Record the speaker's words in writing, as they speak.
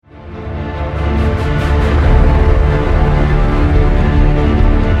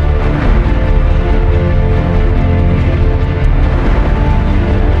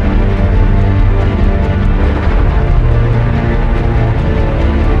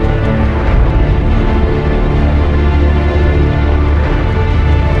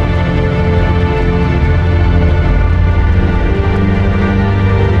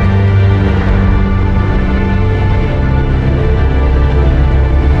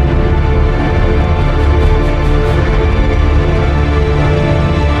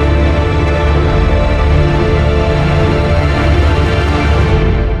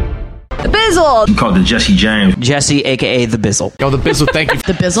Bizzle. Called the Jesse James. Jesse, a.k.a. The Bizzle. Oh, the Bizzle, thank you.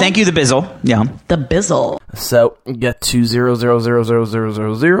 The Bizzle? Thank you, The Bizzle. Yeah. The Bizzle. So, get to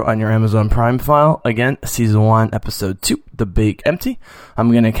 0000000 on your Amazon Prime file. Again, Season 1, Episode 2, The Big Empty.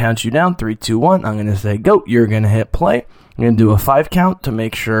 I'm going to count you down, 3, 2, 1. I'm going to say go. You're going to hit play. I'm going to do a 5 count to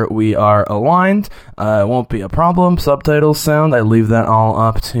make sure we are aligned. It won't be a problem. Subtitles sound, I leave that all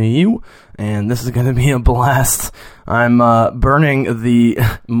up to you. And this is going to be a blast. I'm burning the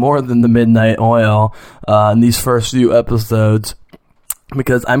more than the midnight oil in these first few episodes,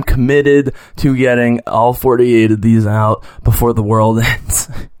 because I'm committed to getting all 48 of these out before the world ends,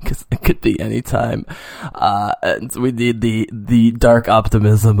 because it could be any time. And we need the dark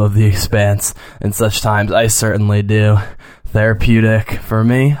optimism of The Expanse in such times. I certainly do. Therapeutic for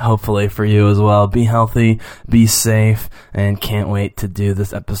me, hopefully for you as well. Be healthy, be safe, and can't wait to do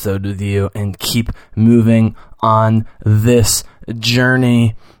this episode with you and keep moving on this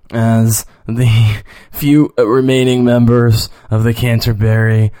journey as the few remaining members of the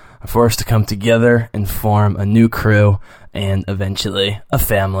Canterbury are forced to come together and form a new crew and eventually a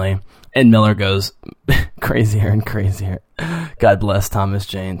family. And Miller goes crazier and crazier. God bless Thomas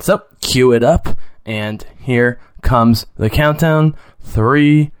Jane. So, cue it up, and here comes the countdown.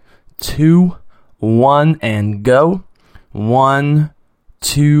 3, 2, 1, and go. 1,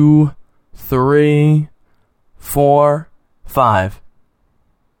 2, 3, 4, 5.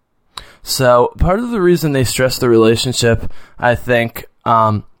 So, part of the reason they stress the relationship, I think,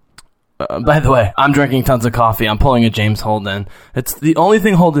 by the way, I'm drinking tons of coffee. I'm pulling a James Holden. It's the only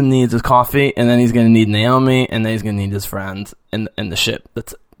thing Holden needs is coffee, and then he's going to need Naomi, and then he's going to need his friends and the ship.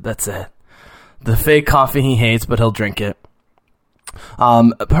 That's it. The fake coffee he hates, but he'll drink it.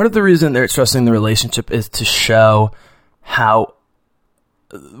 Part of the reason they're stressing the relationship is to show how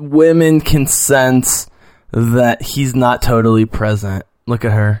women can sense that he's not totally present. Look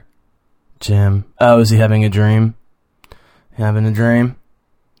at her. Jim. Oh, is he having a dream? Having a dream?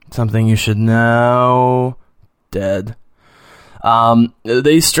 Something you should know. Dead.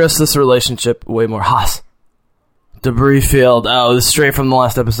 They stress this relationship way more. Haas. Debris field. Oh, this is straight from the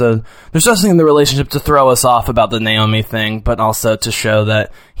last episode. They're stressing the relationship to throw us off about the Naomi thing, but also to show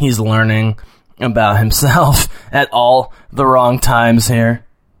that he's learning about himself at all the wrong times here.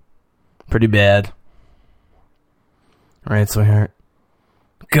 Pretty bad. Right, sweetheart?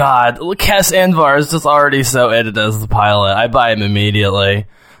 God, Cass Anvar is just already so edited as the pilot. I buy him immediately.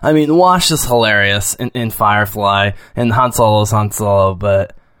 I mean, Wash is hilarious in Firefly, and Han Solo's Han Solo,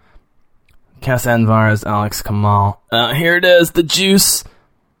 but Cass Anvar is Alex Kamal. Here it is, the juice.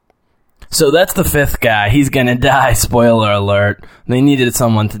 So that's the 5th guy. He's gonna die, spoiler alert. They needed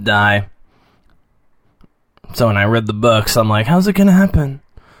someone to die. So when I read the books, I'm like, how's it gonna happen?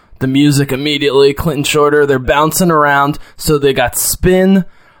 The music immediately, Clinton Shorter, they're bouncing around, so they got spin.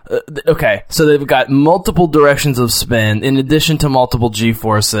 Okay, so they've got multiple directions of spin, in addition to multiple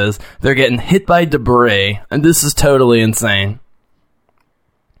G-forces. They're getting hit by debris, and this is totally insane.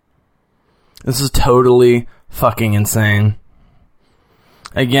 This is totally fucking insane.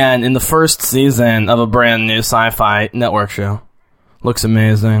 Again, in the first season of a brand new sci-fi network show. Looks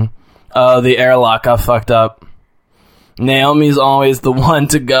amazing. Oh, the airlock got fucked up. Naomi's always the one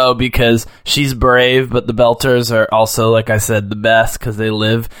to go because she's brave, but the Belters are also, like I said, the best because they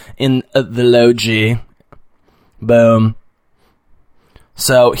live in the low G. Boom.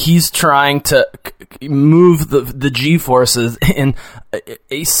 So he's trying to move the G-forces in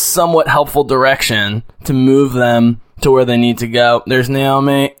a somewhat helpful direction to move them to where they need to go. There's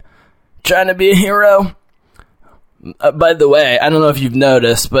Naomi trying to be a hero. By the way, I don't know if you've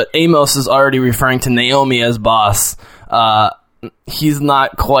noticed, but Amos is already referring to Naomi as boss. He's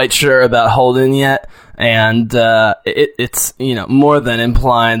not quite sure about Holden yet, and it's more than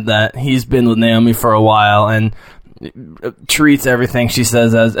implied that he's been with Naomi for a while and treats everything she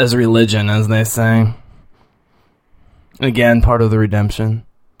says as religion, as they say. Again, part of the redemption.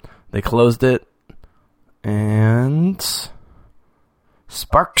 They closed it, and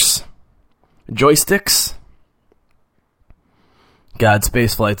sparks, joysticks. God,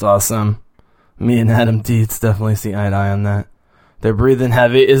 spaceflight's awesome. Me and Adam Dietz definitely see eye to eye on that. They're breathing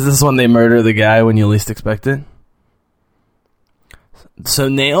heavy. Is this when they murder the guy when you least expect it? So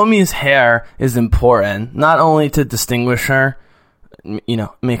Naomi's hair is important, not only to distinguish her,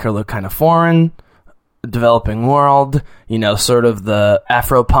 make her look kind of foreign, developing world, sort of the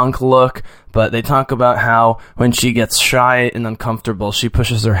Afro-punk look, but they talk about how when she gets shy and uncomfortable, she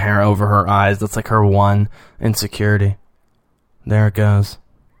pushes her hair over her eyes. That's like her one insecurity. There it goes.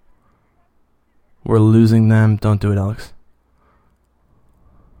 We're losing them. Don't do it, Alex.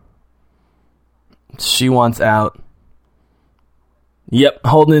 She wants out. Yep,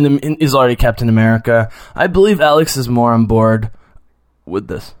 Holden is already Captain America. I believe Alex is more on board with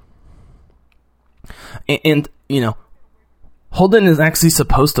this. And you know, Holden is actually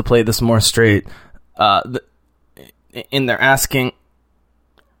supposed to play this more straight. And they're asking...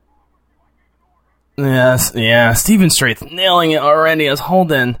 Yes, yeah, Stephen Strait's nailing it already as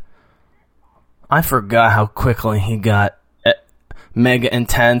Holden. I forgot how quickly he got mega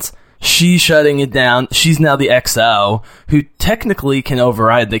intense. She's shutting it down. She's now the XO, who technically can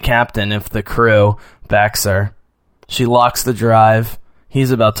override the captain if the crew backs her. She locks the drive. He's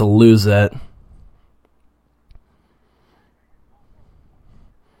about to lose it.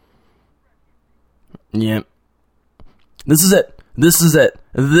 Yep. This is it. This is it.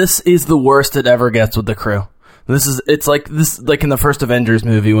 This is the worst it ever gets with the crew. It's like in the first Avengers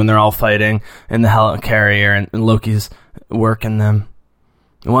movie when they're all fighting in the helicarrier and Loki's working them.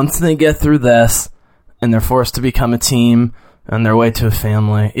 Once they get through this, and they're forced to become a team on their way to a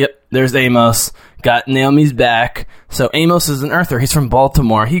family. Yep, there's Amos. Got Naomi's back. So Amos is an Earther. He's from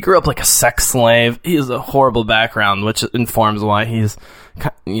Baltimore. He grew up like a sex slave. He has a horrible background, which informs why he's,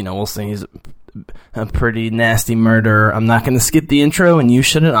 we'll see, he's a pretty nasty murderer. I'm not going to skip the intro, and you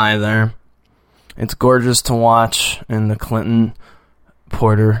shouldn't either. It's gorgeous to watch, and the Clinton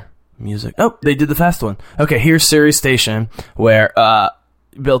Porter music. Oh, they did the fast one. Okay, here's Ceres Station, where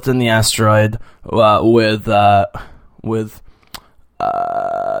built in the asteroid with the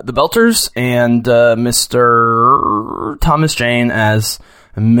Belters and Mr. Thomas Jane as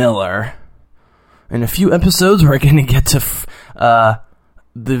Miller. In a few episodes, we're going to get to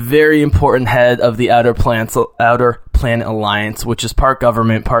the very important head of the Outer Planet Alliance, which is part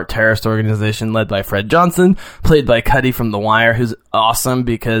government, part terrorist organization, led by Fred Johnson, played by Cuddy from The Wire, who's awesome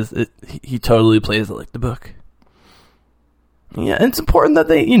because he totally plays it like the book. Yeah, it's important that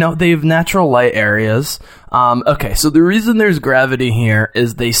they have natural light areas. Okay, so the reason there's gravity here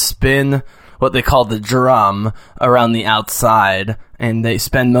is they spin what they call the drum around the outside, and they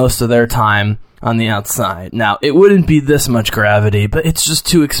spend most of their time on the outside. Now, it wouldn't be this much gravity, but it's just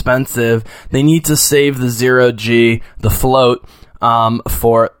too expensive. They need to save the 0G, the float,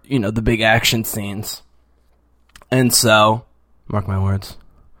 for, the big action scenes. And so, mark my words.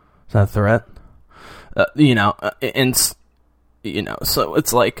 Is that a threat? So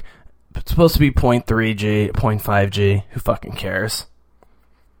it's like, it's supposed to be 0.3G, 0.5G, who fucking cares?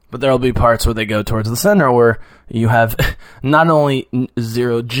 But there'll be parts where they go towards the center where you have not only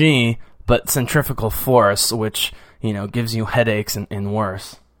 0G, but centrifugal force, which, gives you headaches and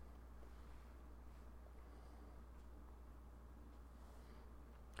worse.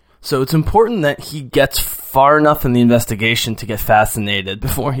 So it's important that he gets far enough in the investigation to get fascinated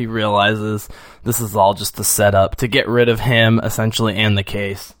before he realizes this is all just a setup to get rid of him, essentially, and the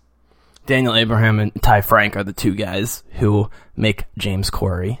case. Daniel Abraham and Ty Frank are the two guys who make James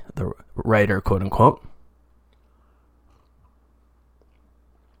Corey, the writer, quote-unquote.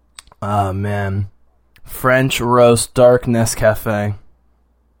 Oh, man. French roast dark Nescafe.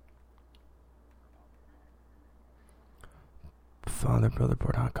 Father, brother,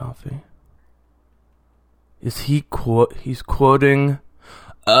 poured hot coffee. Is he he's quoting...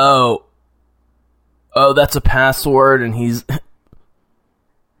 Oh, that's a password, and he's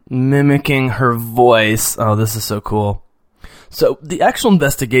mimicking her voice. Oh, this is so cool. So, the actual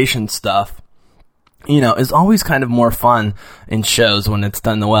investigation stuff, is always kind of more fun in shows when it's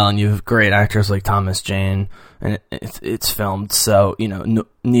done well, and you have great actors like Thomas Jane, and it's filmed so,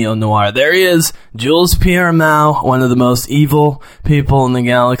 neo-noir. There he is, Jules Pierre Mao, one of the most evil people in the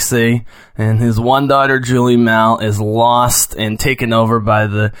galaxy, and his one daughter, Julie Mao, is lost and taken over by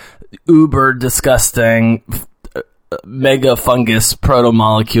the uber disgusting mega fungus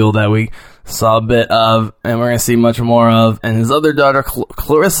proto-molecule that we saw a bit of, and we're going to see much more of, and his other daughter,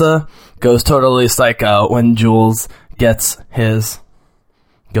 Clarissa, goes totally psycho when Jules goes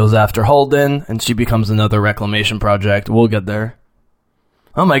after Holden, and she becomes another reclamation project. We'll get there.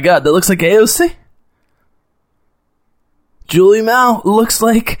 Oh my god, that looks like AOC? Julie Mao looks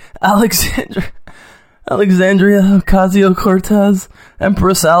like Alexandria Ocasio-Cortez,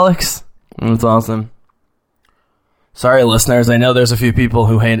 Empress Alex. That's awesome. Sorry, listeners, I know there's a few people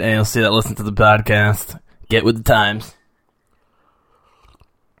who hate AOC that listen to the podcast. Get with the times.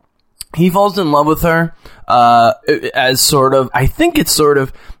 He falls in love with her as sort of, I think it's sort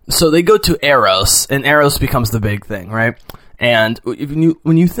of, so they go to Eros, and Eros becomes the big thing, right? And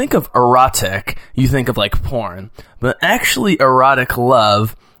when you think of erotic, you think of like porn. But actually erotic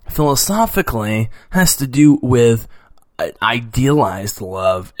love, philosophically, has to do with idealized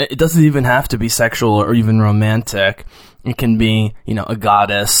love. It doesn't even have to be sexual or even romantic. It can be, a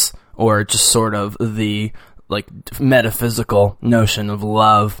goddess, or just sort of the like metaphysical notion of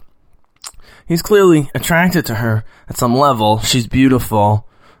love. He's clearly attracted to her at some level. She's beautiful,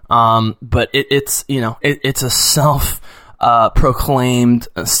 but it's a self-proclaimed,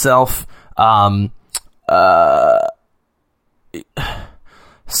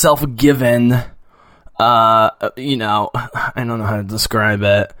 self-given. I don't know how to describe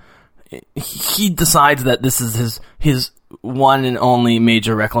it. He decides that this is his one and only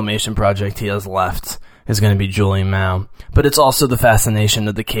major reclamation project he has left is going to be Julie Mao. But it's also the fascination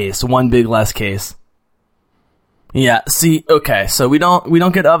of the case. One big less case. Yeah, see, okay, so we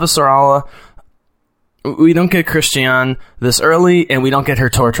don't get Avasarala, we don't get Christian this early, and we don't get her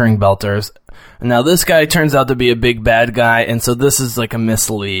torturing Belters. Now, this guy turns out to be a big bad guy, and so this is like a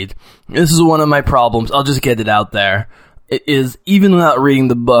mislead. This is one of my problems. I'll just get it out there. It is, even without reading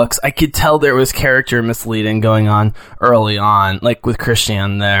the books, I could tell there was character misleading going on early on, like with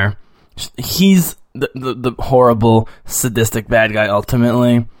Christian there. He's the horrible, sadistic bad guy,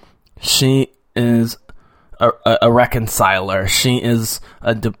 ultimately. She is a reconciler. She is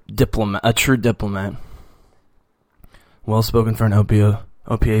a diplomat, a true diplomat. Well spoken for an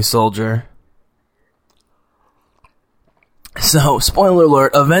OPA soldier. So, spoiler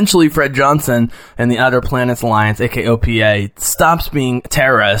alert, eventually Fred Johnson and the Outer Planets Alliance, aka OPA, stops being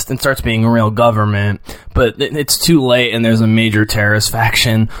terrorist and starts being real government, but it's too late and there's a major terrorist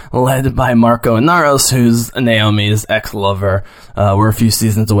faction led by Marco Inaros, who's Naomi's ex-lover. We're a few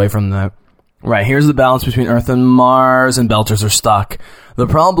seasons away from that. Right, here's the balance between Earth and Mars, and Belters are stuck. The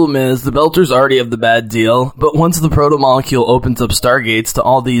problem is, the Belters already have the bad deal, but once the protomolecule opens up stargates to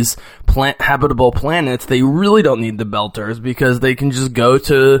all these habitable planets, they really don't need the Belters, because they can just go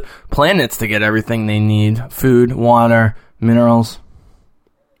to planets to get everything they need. Food, water, minerals.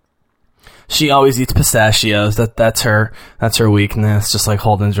 She always eats pistachios. That's her weakness, just like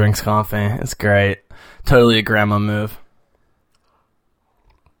Holden drinks coffee. It's great. Totally a grandma move.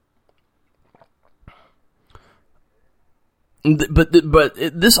 But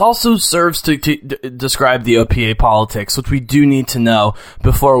this also serves to describe the OPA politics, which we do need to know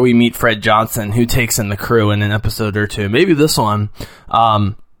before we meet Fred Johnson, who takes in the crew in an episode or two. Maybe this one.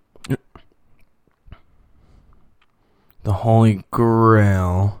 The Holy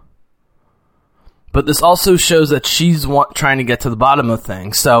Grail. But this also shows that she's trying to get to the bottom of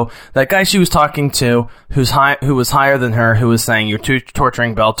things. So that guy she was talking to, who was higher than her, who was saying you're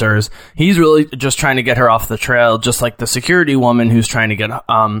torturing Belters, he's really just trying to get her off the trail, just like the security woman who's trying to get,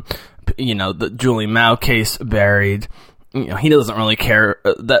 the Julie Mao case buried. He doesn't really care.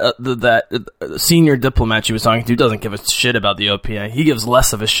 That senior diplomat she was talking to doesn't give a shit about the OPA. He gives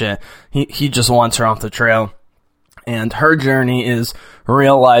less of a shit. He just wants her off the trail. And her journey is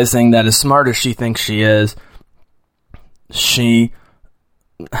realizing that as smart as she thinks she is, she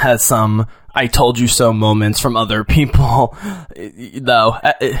has some I told you so moments from other people. Though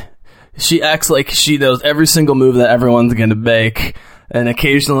she acts like she knows every single move that everyone's going to make. And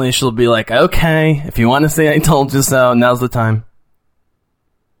occasionally she'll be like, okay, if you want to say I told you so, now's the time.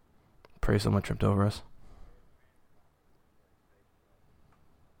 Pray someone tripped over us.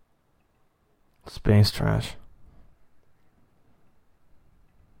 Space trash.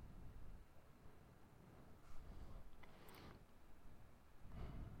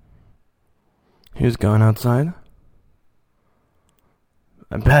 Who's going outside?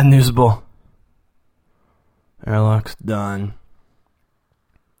 A bad news bull. Airlock's done.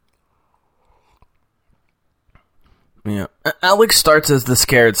 Yeah. Alex starts as the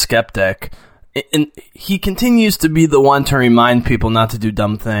scared skeptic, and he continues to be the one to remind people not to do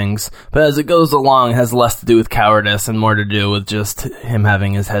dumb things, but as it goes along, it has less to do with cowardice and more to do with just him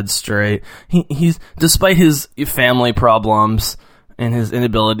having his head straight. He's, despite his family problems and his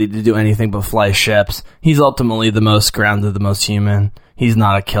inability to do anything but fly ships, he's ultimately the most grounded, the most human. He's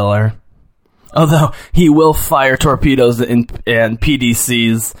not a killer. Although, he will fire torpedoes and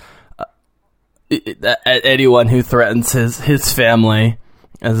PDCs at anyone who threatens his family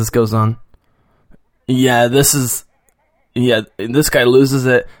as this goes on. Yeah, this guy loses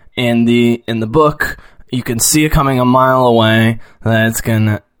it in the book. You can see it coming a mile away that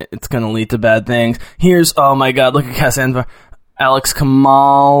it's gonna lead to bad things. Here's, oh my god, look at Cassandra. Alex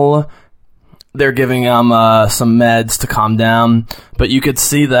Kamal, they're giving him some meds to calm down, but you could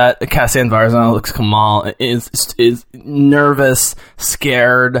see that Cassian Varzan, Alex Kamal, is nervous,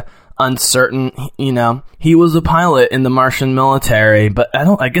 scared, uncertain. He was a pilot in the Martian military, but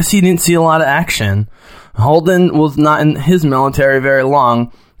I guess he didn't see a lot of action. Holden was not in his military very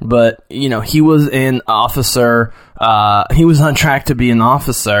long, but he was an officer. He was on track to be an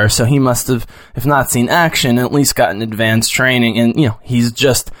officer, so he must have, if not seen action, at least gotten advanced training. And he's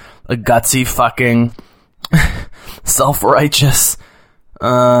just a gutsy fucking self-righteous,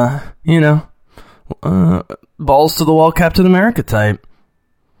 balls to the wall Captain America type.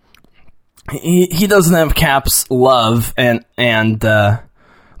 He doesn't have Cap's love and the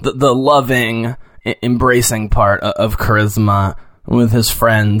loving, embracing part of charisma with his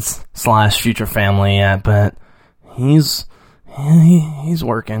friends / future family yet, but he's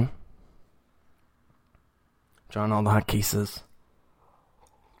working. Drawing all the hot cases.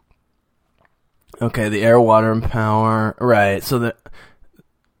 Okay, the air, water, and power. Right, so the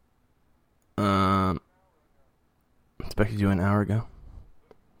expected you an hour ago.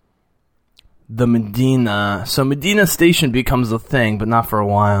 The Medina. So Medina Station becomes a thing, but not for a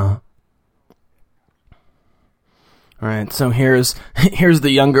while. Alright, so here's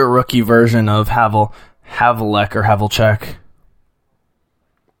the younger rookie version of Havlicek or Havlicek.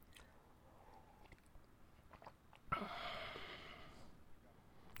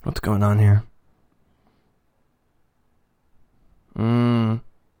 What's going on here?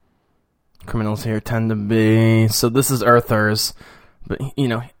 Criminals here tend to be... So this is Earthers, but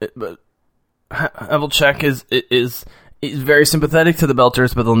Havlicek is very sympathetic to the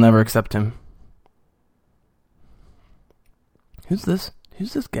Belters, but they'll never accept him. Who's this?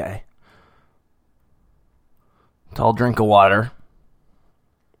 Who's this guy? Tall drink of water.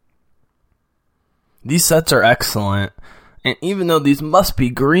 These sets are excellent, and even though these must be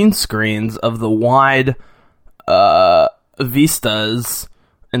green screens of the wide vistas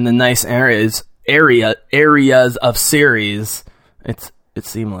in the nice areas of series, it's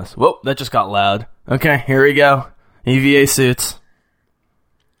seamless. Whoa, that just got loud. Okay, here we go. EVA suits.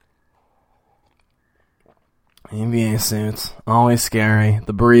 EVA suits. Always scary.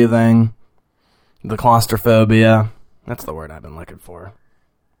 The breathing. The claustrophobia. That's the word I've been looking for.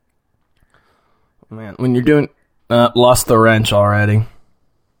 Man, when you're doing... lost the wrench already.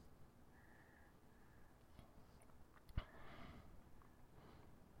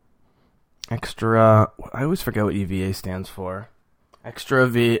 Extra... I always forget what EVA stands for. Extra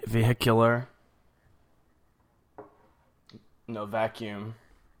vehicular... No, vacuum.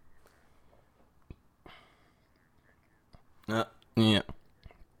 Yeah.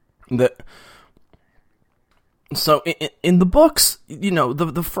 So in the books,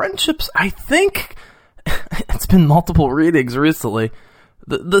 the friendships, I think it's been multiple readings recently.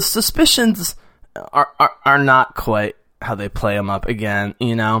 The suspicions are not quite how they play them up again,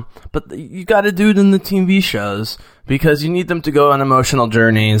 but you got to do it in the TV shows because you need them to go on emotional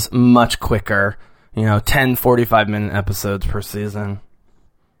journeys much quicker. 10, 45-minute episodes per season.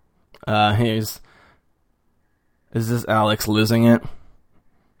 Is this Alex losing it?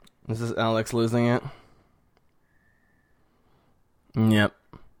 Yep.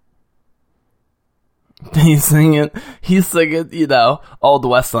 He's singing, Old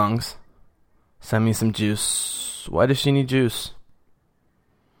West songs. Send me some juice. Why does she need juice?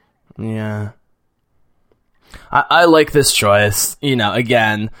 Yeah. I like this choice.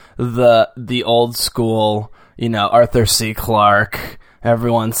 Again, the old school, Arthur C. Clarke,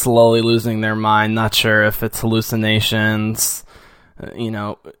 everyone slowly losing their mind, not sure if it's hallucinations,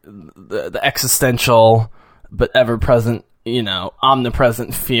 the existential but ever-present,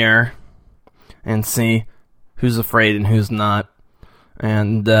 omnipresent fear, and see who's afraid and who's not.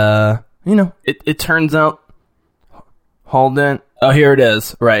 And, it turns out Holden... Oh, here it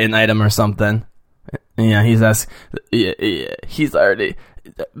is. Right, an item or something. Yeah, he's already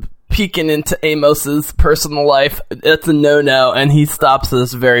peeking into Amos's personal life. It's a no-no, and he stops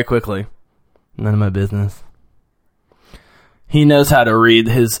this very quickly. None of my business. He knows how to read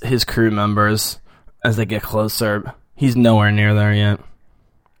his crew members as they get closer. He's nowhere near there yet.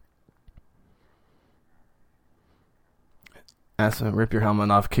 Ask him, rip your helmet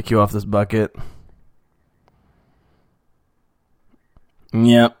off, kick you off this bucket.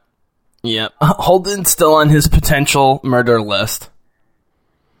 Yep. Holden's still on his potential murder list.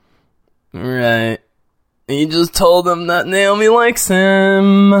 Right. He just told him that Naomi likes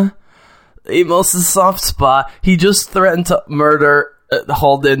him. Amos' soft spot. He just threatened to murder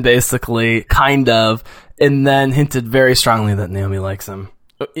Holden, basically, kind of, and then hinted very strongly that Naomi likes him.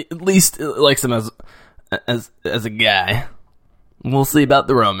 At least likes him as a guy. We'll see about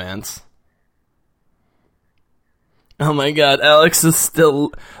the romance. Oh my god, Alex is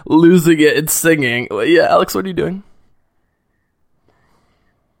still losing it and singing. Yeah, Alex, what are you doing?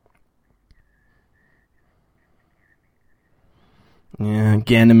 Yeah,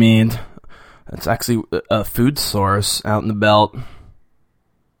 Ganymede. That's actually a food source out in the belt.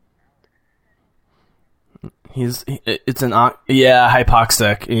 It's an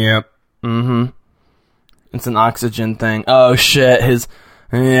hypoxic. Yep. It's an oxygen thing. Oh shit,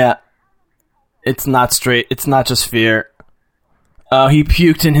 It's not straight. It's not just fear. Oh, he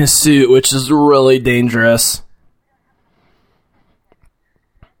puked in his suit, which is really dangerous.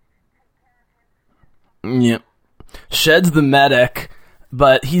 Yep. Shed's the medic,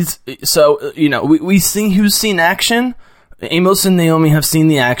 but he's... So, we see who's seen action. Amos and Naomi have seen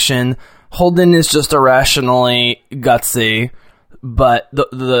the action. Holden is just irrationally gutsy, but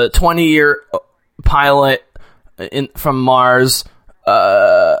the 20-year pilot from Mars,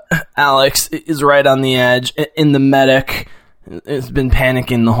 Alex, is right on the edge. In the medic has been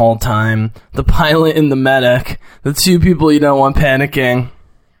panicking the whole time. The pilot and the medic, the two people you don't want panicking.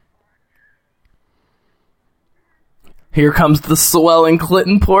 Here comes the swelling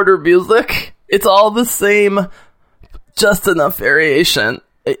Clinton Porter music. It's all the same, just enough variation.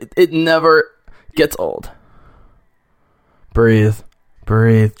 It never gets old. Breathe,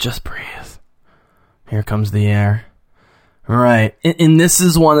 just breathe. Here comes the air. Right, and this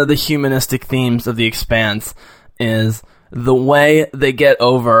is one of the humanistic themes of The Expanse, is the way they get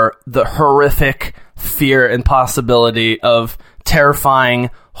over the horrific fear and possibility of terrifying,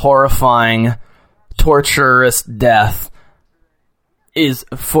 horrifying, torturous death is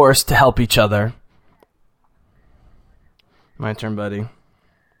forced to help each other. My turn, buddy.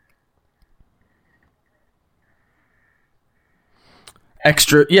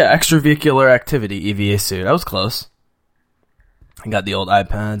 Extravehicular activity, EVA suit. I was close. I got the old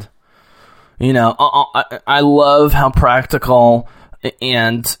iPad. I love how practical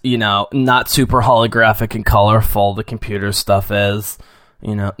and, not super holographic and colorful the computer stuff is.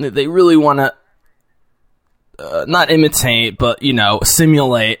 They really want to not imitate, but,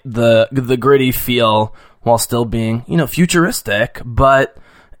 simulate the gritty feel while still being, futuristic. But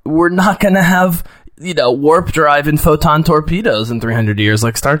we're not going to have, warp drive and photon torpedoes in 300 years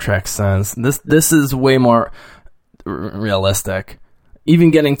like Star Trek says. This is way more realistic.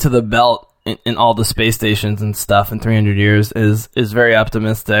 Even getting to the belt in all the space stations and stuff in 300 years is very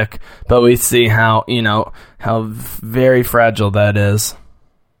optimistic, but we see how very fragile that is.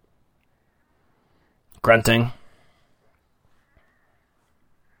 Grunting.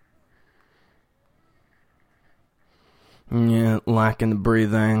 Yeah, lacking the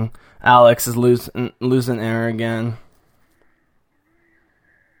breathing. Alex is losing air again.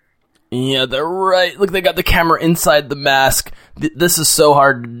 Yeah, they're right. Look, they got the camera inside the mask. This is so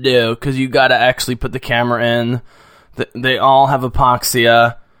hard to do, because you gotta actually put the camera in. They all have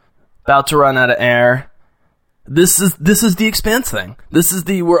hypoxia. About to run out of air. This is the Expanse thing. This is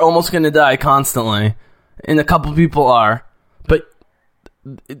the we're almost gonna die constantly. And a couple people are. But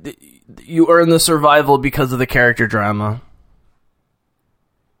you earn the survival because of the character drama.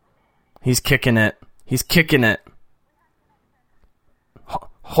 He's kicking it.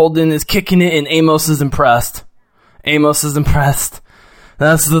 Holden is kicking it, and Amos is impressed. That's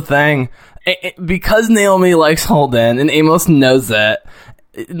the thing. Because Naomi likes Holden, and Amos knows it,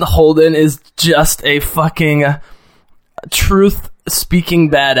 Holden is just a fucking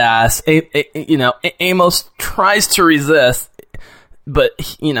truth-speaking badass. Amos tries to resist, but,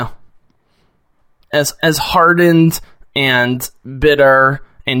 as hardened and bitter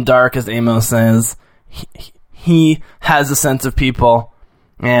and dark as Amos is, he has a sense of people.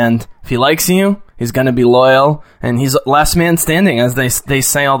 And if he likes you, he's going to be loyal, and he's last man standing, as they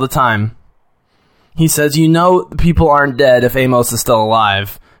say all the time. He says, people aren't dead if Amos is still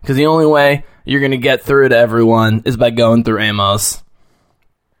alive, because the only way you're going to get through to everyone is by going through Amos.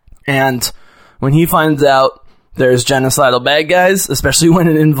 And when he finds out there's genocidal bad guys, especially when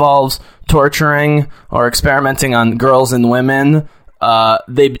it involves torturing or experimenting on girls and women,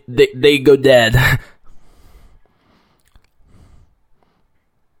 they go dead.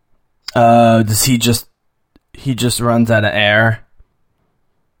 Does he just runs out of air?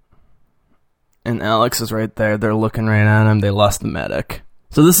 And Alex is right there. They're looking right at him. They lost the medic.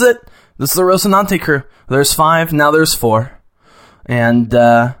 So this is it. This is the Rocinante crew. There's 5, now there's 4. And,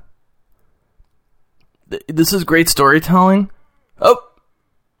 this is great storytelling.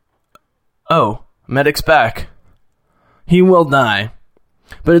 Oh, medic's back. He will die.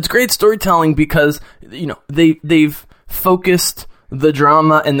 But it's great storytelling because, they've focused the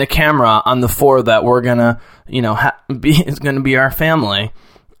drama and the camera on the 4 that we're gonna, is gonna be our family.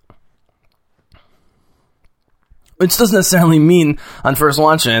 Which doesn't necessarily mean on first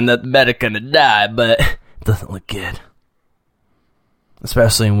watching that the medic gonna die, but it doesn't look good.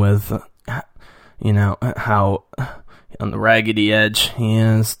 Especially with, how on the raggedy edge he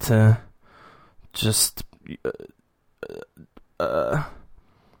is to just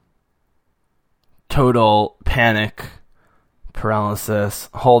total panic. Paralysis.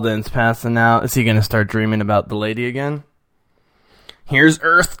 Holden's passing out. Is he going to start dreaming about the lady again? Here's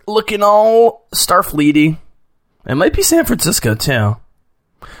Earth looking all Starfleety. It might be San Francisco too.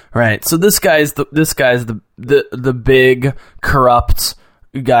 Right. So this guy's the big corrupt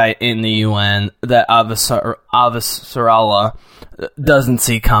guy in the UN that Avasarala doesn't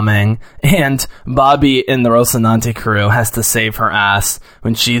see coming, and Bobby in the Rocinante crew has to save her ass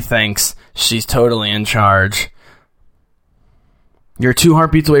when she thinks she's totally in charge. You're 2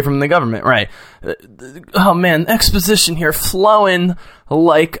 heartbeats away from the government, right? Oh man, exposition here flowing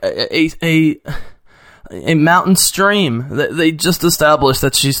like a mountain stream. They just established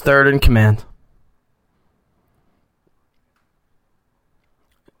that she's third in command.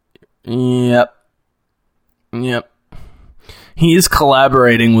 Yep. He's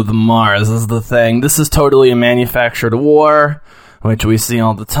collaborating with Mars is the thing. This is totally a manufactured war, which we see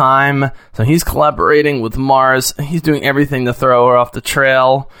all the time. So he's collaborating with Mars. He's doing everything to throw her off the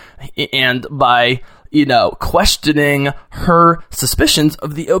trail. And by, questioning her suspicions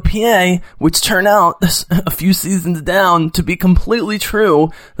of the OPA, which turn out a few seasons down to be completely true,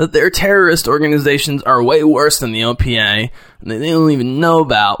 that their terrorist organizations are way worse than the OPA, and they don't even know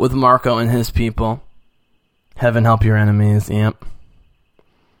about with Marco and his people. Heaven help your enemies, yep.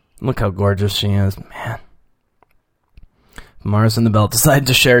 Look how gorgeous she is, man. Mars and the Belt decide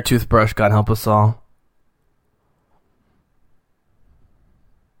to share a toothbrush, God help us all.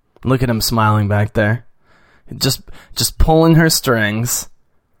 Look at him smiling back there. Just pulling her strings.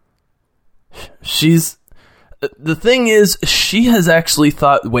 The thing is, she has actually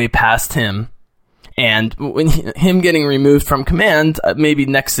thought way past him. And when him getting removed from command, maybe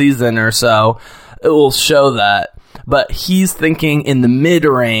next season or so, it will show that. But he's thinking in the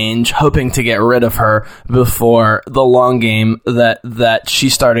mid-range, hoping to get rid of her before the long game that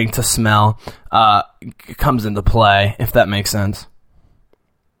she's starting to smell comes into play, if that makes sense.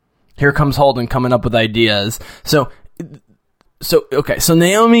 Here comes Holden coming up with ideas. So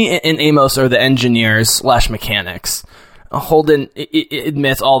Naomi and Amos are the engineers / mechanics. Holden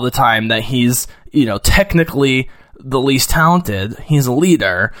admits all the time that he's, technically the least talented. He's a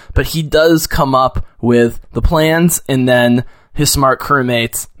leader, but he does come up with the plans, and then his smart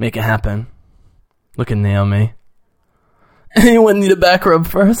crewmates make it happen. Look at Naomi. Anyone need a back rub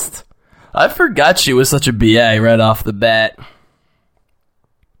first? I forgot she was such a BA right off the bat.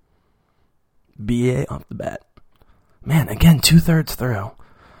 BA off the bat. Man, again, 2/3 through.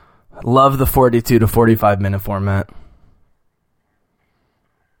 Love the 42 to 45 minute format.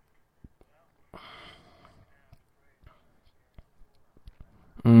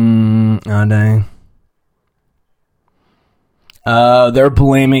 Oh dang. They're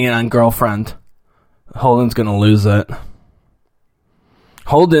blaming it on girlfriend. Holden's gonna lose it.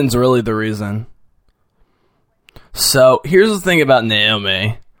 Holden's really the reason. So, here's the thing about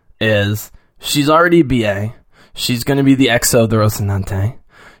Naomi, is she's already BA. She's gonna be the EXO of the Rocinante.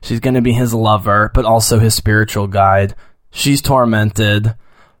 She's gonna be his lover, but also his spiritual guide. She's tormented,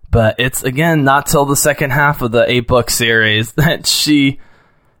 but it's, again, not till the second half of the 8-book series that she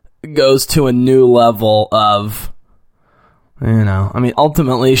goes to a new level of,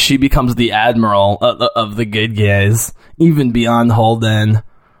 ultimately she becomes the admiral of the good guys, even beyond Holden.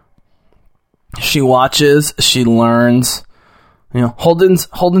 She watches, she learns. Holden's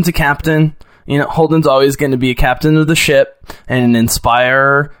a captain. Holden's always going to be a captain of the ship and an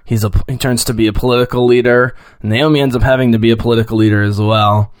inspirer. He turns to be a political leader. Naomi ends up having to be a political leader as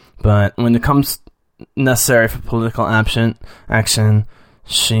well. But when it comes necessary for political action,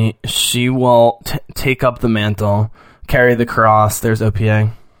 she will take up the mantle, carry the cross. There's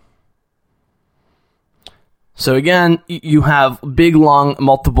OPA. So again, you have big, long,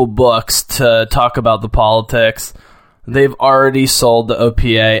 multiple books to talk about the politics. They've already sold the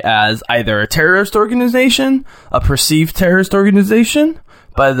OPA as either a terrorist organization, a perceived terrorist organization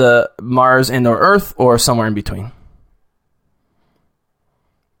by the Mars and or Earth, or somewhere in between.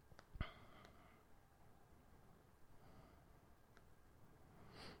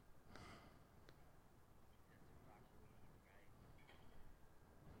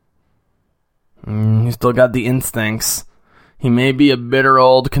 He's still got the instincts. He may be a bitter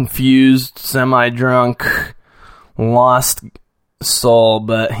old, confused, semi-drunk, lost soul,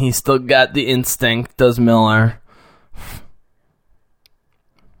 but he's still got the instinct, does Miller.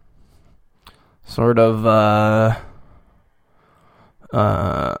 Sort of,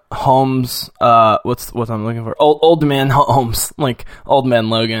 Holmes, what I'm looking for? Old man Holmes, like Old Man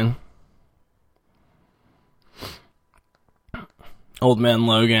Logan. Old Man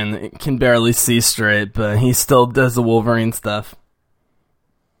Logan can barely see straight, but he still does the Wolverine stuff.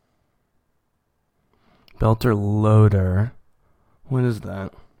 Belter Loader. What is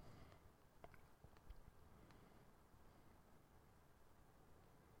that?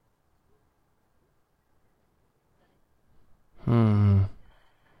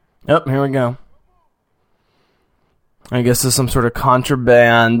 Yep, here we go. I guess there's some sort of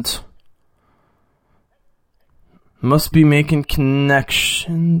contraband. Must be making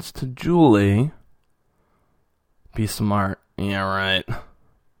connections to Julie. Be smart. Yeah, right.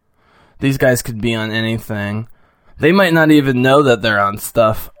 These guys could be on anything. They might not even know that they're on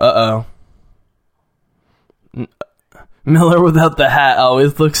stuff. Uh-oh. Miller without the hat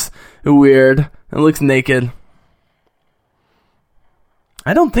always looks weird. It looks naked.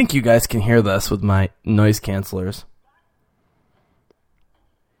 I don't think you guys can hear this with my noise cancelers.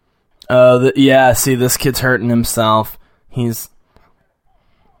 Yeah, see, this kid's hurting himself. This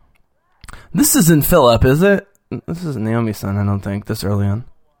isn't Philip, is it? This isn't Naomi's son, I don't think, this early on.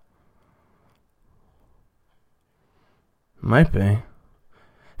 Might be.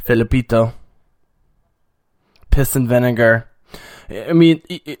 Filipito. Piss and vinegar. I mean,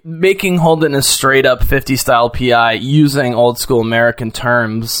 making Holden a straight-up 50-style PI using old-school American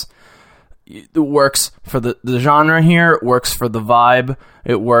terms, it works for the genre here, it works for the vibe,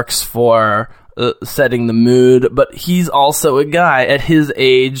 it works for setting the mood, but he's also a guy at his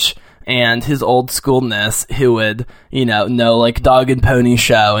age and his old-schoolness who would, know, like, Dog and Pony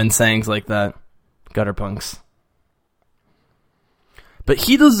Show and sayings like that. Gutter punks. But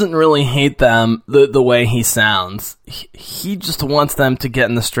he doesn't really hate them the way he sounds. He just wants them to get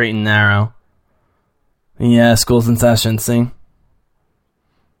in the straight and narrow. Yeah, school's in session, see?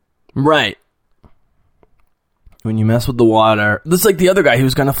 Right. When you mess with the water... This is like the other guy who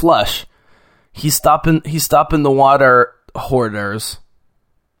was going to flush. He's stopping the water hoarders.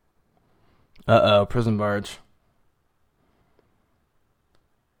 Uh-oh, prison barge.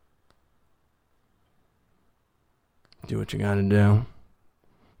 Do what you gotta do.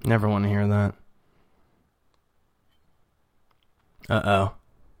 Never want to hear that. Uh-oh.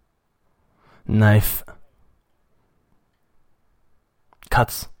 Knife.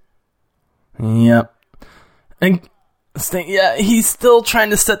 Cuts. Yep. And yeah, he's still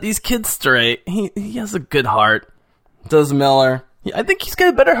trying to set these kids straight. He has a good heart. Does Miller. Yeah, I think he's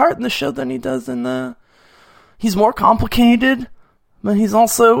got a better heart in the show than he does in the... He's more complicated, but he's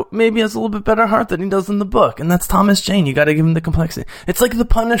also maybe has a little bit better heart than he does in the book. And that's Thomas Jane. You got to give him the complexity. It's like the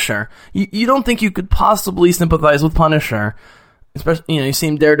Punisher. You don't think you could possibly sympathize with Punisher. Especially, you see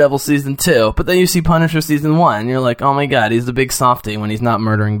him Daredevil season 2, but then you see Punisher season 1, and you're like, oh my god, he's the big softie when he's not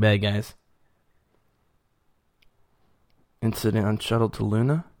murdering bad guys. Incident on shuttle to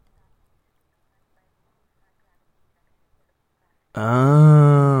Luna?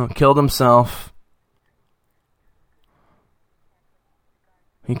 Oh, killed himself.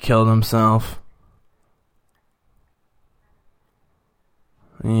 He killed himself.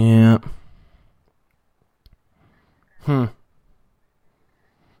 Yeah.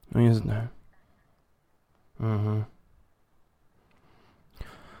 He's there.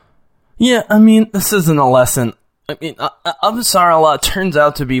 Yeah, I mean, this isn't a lesson. I mean, Avasarala turns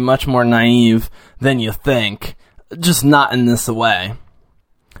out to be much more naive than you think. Just not in this way.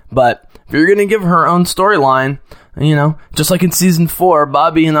 But if you're going to give her own storyline, just like in season 4,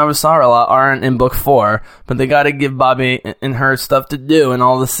 Bobby and Avasarala aren't in book 4, but they got to give Bobby and her stuff to do in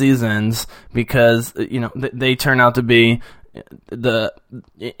all the seasons because, they turn out to be in the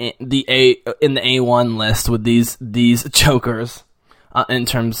A1 list with these chokers in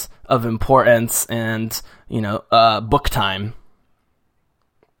terms of importance and book time,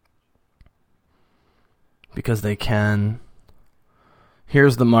 because they can.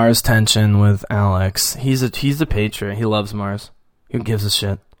 Here's the Mars tension with Alex. He's a patriot. He loves Mars. Who gives a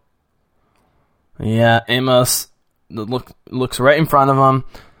shit? Yeah, Amos looks right in front of him.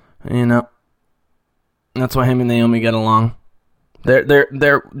 That's why him and Naomi get along.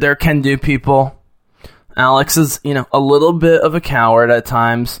 They're can-do people. Alex is, a little bit of a coward at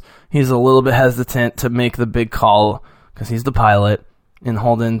times. He's a little bit hesitant to make the big call because he's the pilot. And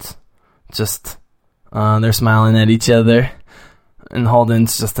Holden's just, they're smiling at each other. And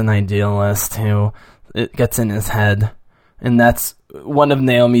Holden's just an idealist who it gets in his head. And that's one of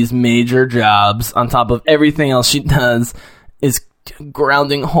Naomi's major jobs, on top of everything else she does, is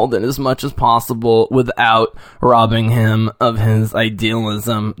grounding Holden as much as possible without robbing him of his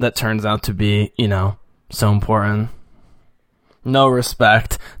idealism that turns out to be, so important. No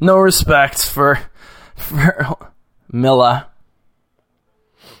respect. No respect for Milla.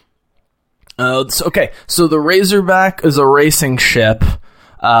 So the Razorback is a racing ship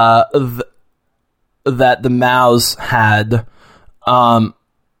that the Maus had.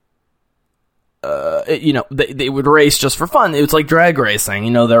 They would race just for fun. It was like drag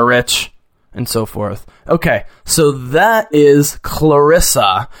racing. They're rich and so forth. Okay, so that is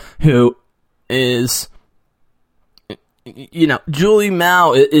Clarissa, who is Julie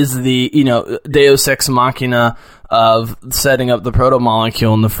Mao is the, Deus Ex Machina of setting up the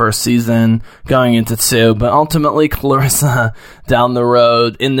proto-molecule in the first season, going into 2, but ultimately Clarissa down the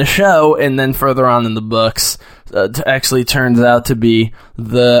road in the show, and then further on in the books, actually turns out to be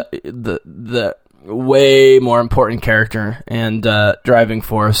the way more important character and driving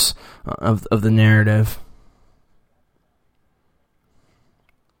force of the narrative.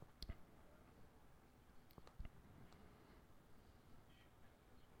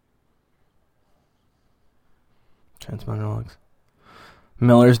 Transmonologues.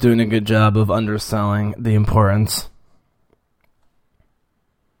 Miller's doing a good job of underselling the importance.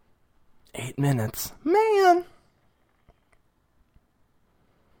 8 minutes. Man!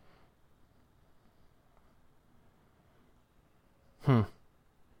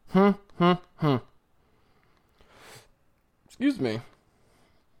 Excuse me.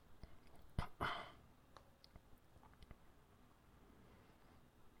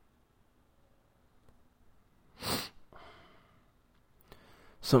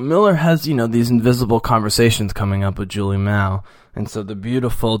 So Miller has, these invisible conversations coming up with Julie Mao. And so the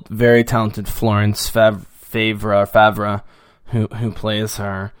beautiful, very talented Florence Favre, who plays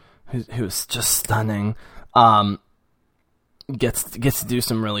her, who's just stunning, gets to do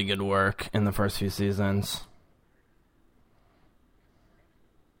some really good work in the first few seasons.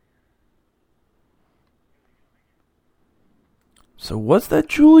 So was that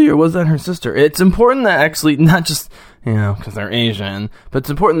Julie or was that her sister? It's important that actually, not just, because they're Asian, but it's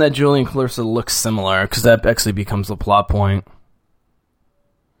important that Julie and Clarissa look similar, because that actually becomes a plot point.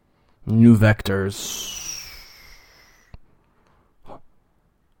 New vectors.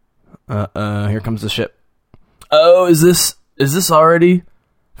 Here comes the ship. Oh, is this already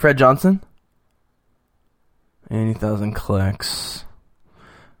Fred Johnson? 80,000 clicks.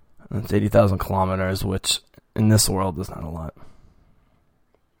 That's 80,000 kilometers, which in this world is not a lot.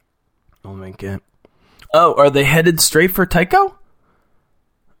 I'll make it. Oh, are they headed straight for Tycho?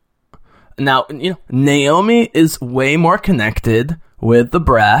 Now, Naomi is way more connected with the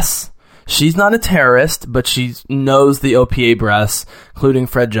brass. She's not a terrorist, but she knows the OPA brass, including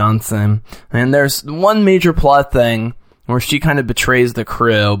Fred Johnson. And there's one major plot thing where she kind of betrays the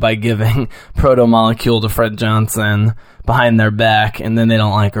crew by giving proto-molecule to Fred Johnson behind their back, and then they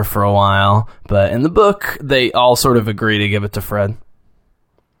don't like her for a while. But in the book, they all sort of agree to give it to Fred.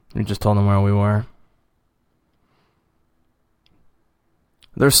 We just told him where we were.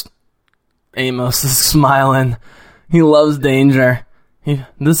 There's Amos is smiling. He loves danger.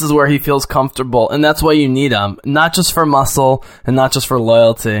 This is where he feels comfortable, and that's why you need him. Not just for muscle, and not just for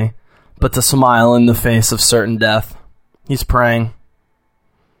loyalty, but to smile in the face of certain death. He's praying.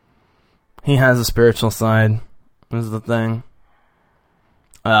 He has a spiritual side, is the thing.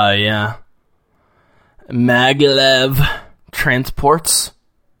 Yeah. Maglev transports.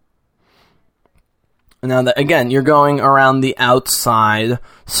 Now, that again, you're going around the outside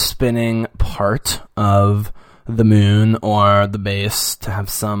spinning part of the moon or the base to have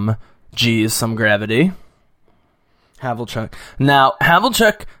some G's, some gravity. Havlicek. Now,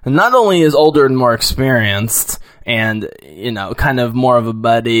 Havlicek not only is older and more experienced and, kind of more of a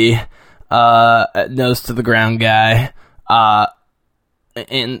buddy, nose to the ground guy,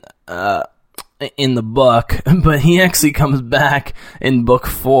 in the book, but he actually comes back in book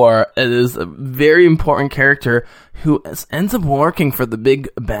 4 as a very important character who ends up working for the big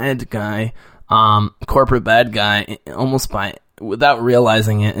bad guy, corporate bad guy, almost without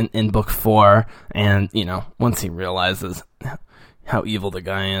realizing it in book 4. And, once he realizes how evil the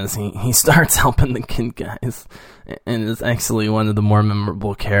guy is, he starts helping the kid guys, and is actually one of the more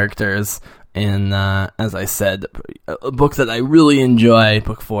memorable characters in, as I said, a book that I really enjoy,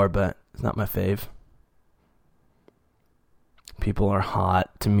 book 4, but it's not my fave. People are hot.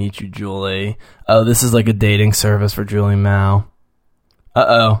 To meet you, Julie. Oh, this is like a dating service for Julie Mao.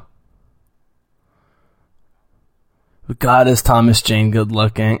 Uh-oh. God, is Thomas Jane good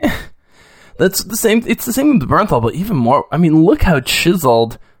looking? That's the same. It's the same with Bernthal, but even more. I mean, look how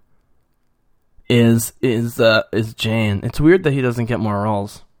chiseled is Jane. It's weird that he doesn't get more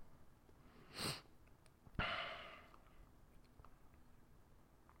roles.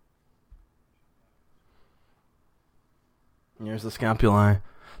 Here's the scapulae.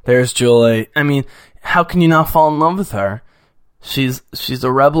 There's Julie. I mean, how can you not fall in love with her? She's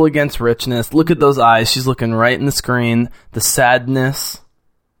a rebel against richness. Look at those eyes. She's looking right in the screen. The sadness.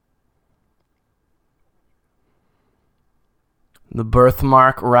 The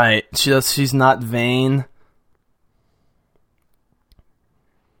birthmark, right. She's not vain.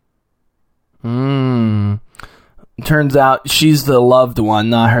 Turns Turns out she's the loved one,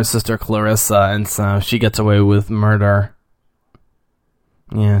 not her sister Clarissa, and so she gets away with murder.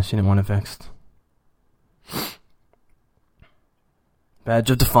 Yeah, she didn't want it fixed.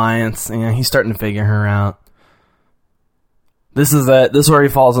 Badge of Defiance. Yeah, he's starting to figure her out. This is it. This is where he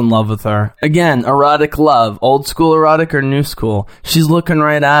falls in love with her. Again, erotic love. Old school erotic or new school? She's looking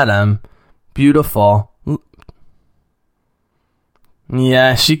right at him. Beautiful.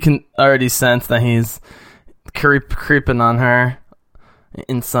 Yeah, she can already sense that he's creeping on her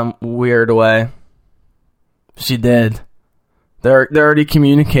in some weird way. She did. They're already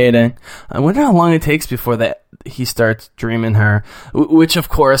communicating. I wonder how long it takes before he starts dreaming her. Which, of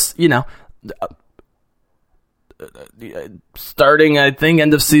course, starting, I think,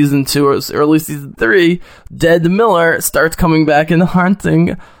 end of season 2 or early season 3, Dead Miller starts coming back and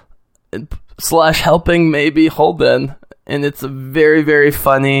haunting / helping maybe Holden. And it's a very, very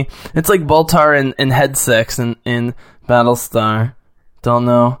funny. It's like Baltar and Head 6 in Battlestar. Don't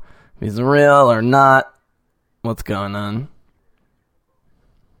know if he's real or not. What's going on?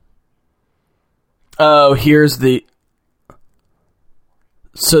 Oh, here's the...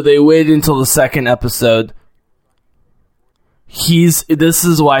 So they waited until the second episode. This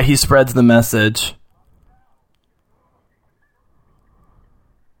is why he spreads the message.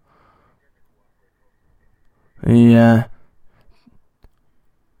 Yeah.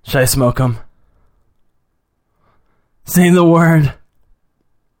 Should I smoke him? Say the word.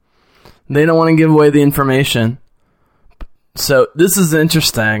 They don't want to give away the information. So this is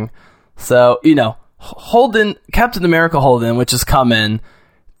interesting. So, Holden, Captain America Holden, which has come in,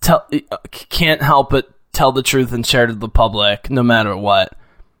 can't help but tell the truth and share to the public, no matter what.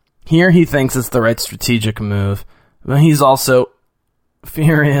 Here he thinks it's the right strategic move, but he's also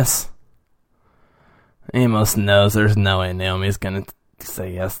furious. Amos knows there's no way Naomi's going to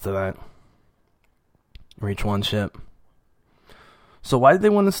say yes to that. Reach one ship. So why did they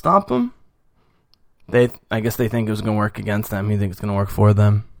want to stop him? I guess they think it was going to work against them. He thinks it's going to work for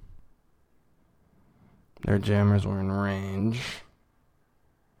them. Their jammers were in range.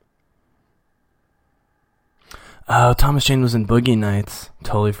 Oh, Thomas Jane was in Boogie Nights.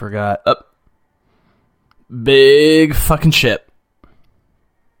 Totally forgot. Big fucking ship.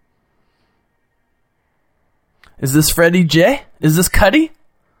 Is this Freddie J? Is this Cuddy?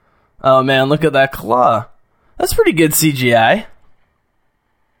 Oh man, look at that claw. That's pretty good CGI.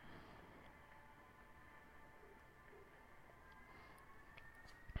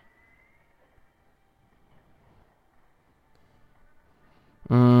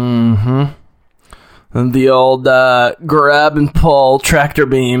 And the old grab and pull tractor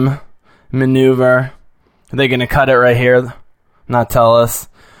beam maneuver. Are they going to cut it right here? Not tell us.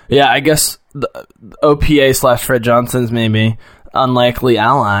 Yeah, I guess the OPA / Fred Johnson's maybe unlikely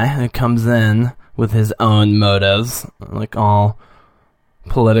ally who comes in with his own motives, like all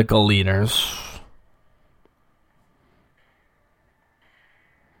political leaders.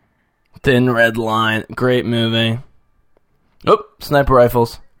 Thin Red Line, great movie. Oh, sniper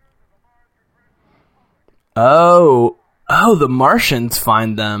rifles. Oh, the Martians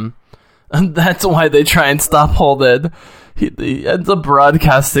find them. And that's why they try and stop Holden. He ends up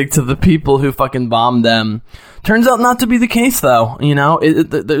broadcasting to the people who fucking bombed them. Turns out not to be the case, though.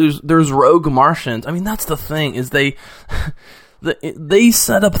 There's rogue Martians. I mean, that's the thing, is they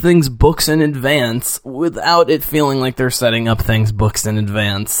set up things books in advance without it feeling like they're setting up things books in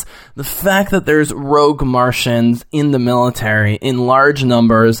advance. The fact that there's rogue Martians in the military in large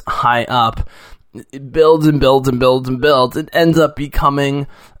numbers high up, it builds and builds and builds and builds. It ends up becoming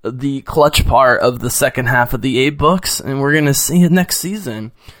the clutch part of the second half of the 8 books, and we're going to see it next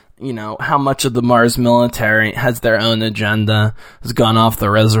season. How much of the Mars military has their own agenda, has gone off the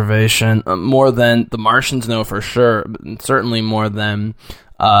reservation, more than the Martians know for sure, but certainly more than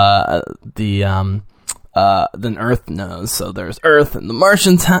than Earth knows. So there's Earth and the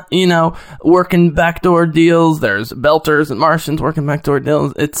Martians, working backdoor deals. There's Belters and Martians working backdoor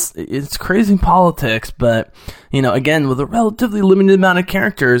deals. It's crazy politics, but again, with a relatively limited amount of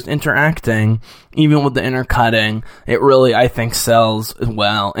characters interacting, even with the intercutting, it really, I think, sells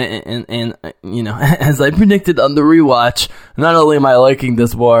well. And as I predicted on the rewatch, not only am I liking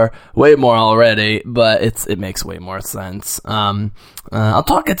this way more already, but it makes way more sense. I'll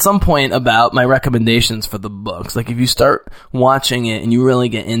talk at some point about my recommendations for the books. Like, if you start watching it and you really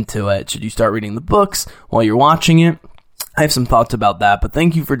get into it, should you start reading the books while you're watching it? I have some thoughts about that, but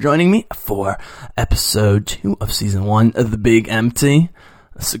thank you for joining me for episode 2 of season 1 of The Big Empty.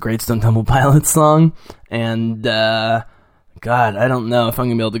 It's a great Stone Temple Pilots song, and God, I don't know if I'm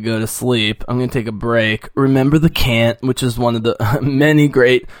going to be able to go to sleep. I'm going to take a break. Remember the Can't, which is one of the many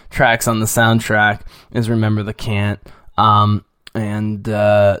great tracks on the soundtrack, is Remember the Can't. And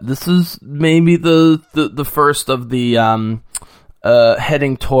this is maybe the first of the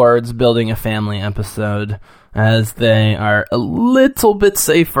heading towards building a family episode, as they are a little bit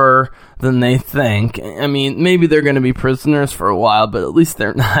safer than they think. I mean, maybe they're going to be prisoners for a while, but at least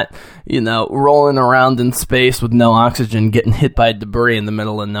they're not, rolling around in space with no oxygen, getting hit by debris in the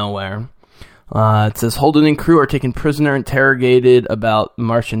middle of nowhere. It says, Holden and crew are taken prisoner, interrogated about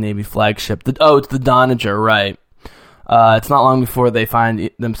Martian Navy flagship. It's the Donager, right. It's not long before they find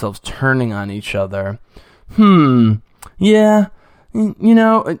themselves turning on each other. Yeah.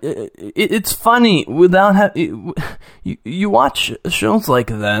 It's funny without you watch shows like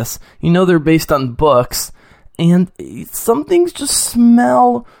this. They're based on books, and some things just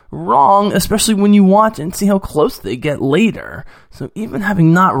smell wrong, especially when you watch and see how close they get later. So even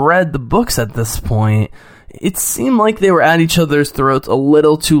having not read the books at this point, it seemed like they were at each other's throats a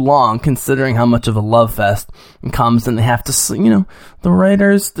little too long, considering how much of a love fest it comes, and they have to, the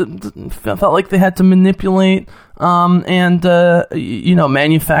writers felt like they had to manipulate and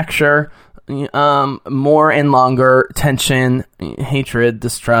manufacture more and longer tension, hatred,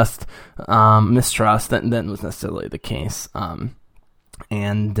 distrust, mistrust than was necessarily the case.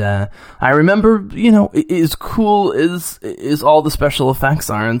 And I remember, as cool as all the special effects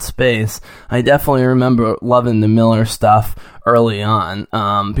are in space, I definitely remember loving the Miller stuff early on,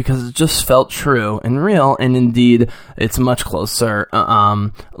 because it just felt true and real, and indeed, it's much closer.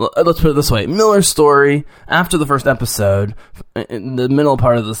 Let's put it this way. Miller's story, after the first episode, in the middle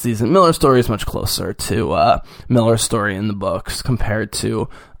part of the season, Miller's story is much closer to Miller's story in the books compared to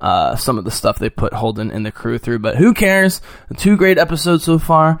some of the stuff they put Holden and the crew through, but who cares? 2 great episodes so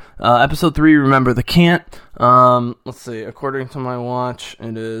far. Episode 3, Remember the Can't. Let's see, according to my watch,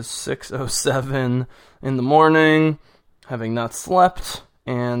 it is 6:07 in the morning, having not slept,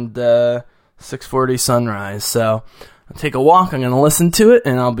 and 6:40 sunrise. So I'll take a walk, I'm going to listen to it,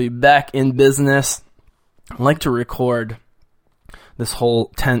 and I'll be back in business. I like to record this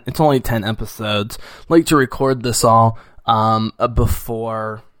whole it's only 10 episodes. I like to record this all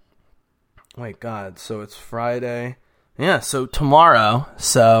before... Wait, God, so it's Friday. Yeah, so tomorrow.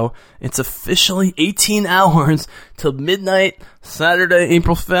 So it's officially 18 hours till midnight, Saturday,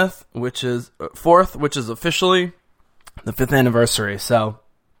 April 5th, which is 4th, which is officially the 5th anniversary. So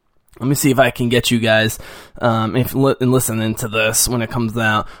let me see if I can get you guys, listening to this when it comes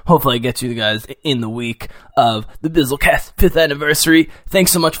out. Hopefully I get you guys in the week of the Bizzlecast 5th anniversary.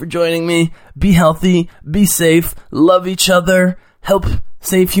 Thanks so much for joining me. Be healthy, be safe, love each other, help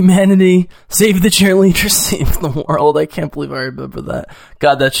save humanity, save the cheerleaders, save the world. I can't believe I remember that.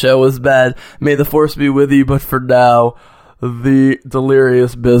 God, that show was bad. May the force be with you, but for now, the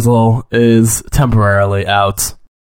delirious Bizzle is temporarily out.